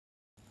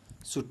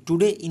So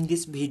today in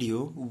this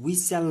video we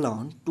shall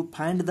learn to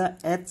find the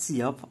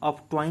HCF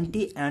of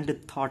 20 and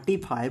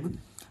 35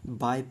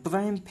 by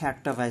prime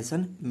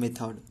factorization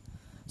method.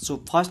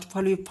 So first of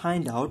all we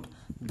find out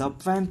the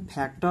prime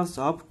factors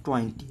of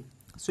 20.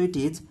 So it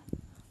is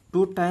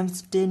 2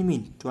 times 10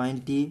 mean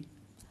 20,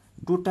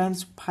 2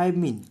 times 5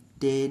 mean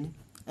 10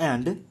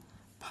 and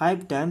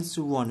 5 times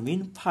 1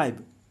 mean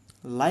 5.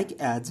 Like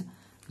as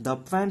the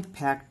prime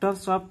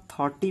factors of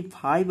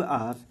 35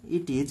 are,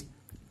 it is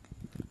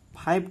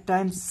 5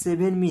 times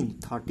 7 mean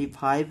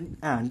 35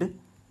 and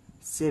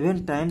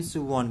 7 times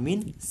 1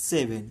 mean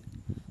 7.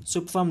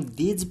 So from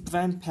these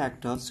prime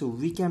factors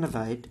we can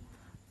write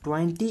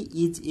 20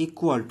 is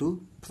equal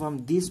to,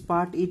 from this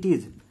part it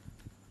is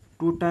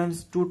 2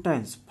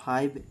 times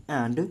 5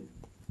 and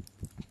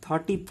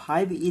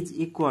 35 is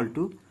equal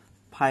to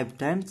 5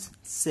 times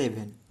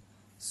 7.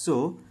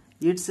 So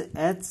its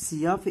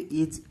HCF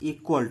is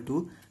equal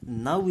to,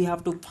 now we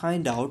have to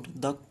find out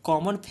the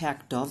common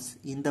factors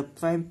in the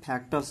prime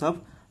factors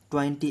of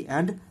 20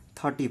 and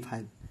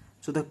 35.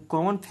 So the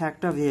common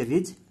factor here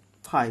is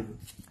 5.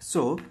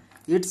 So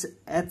its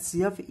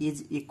HCF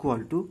is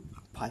equal to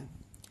 5.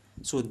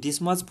 So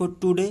this much for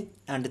today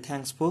and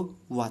thanks for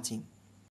watching.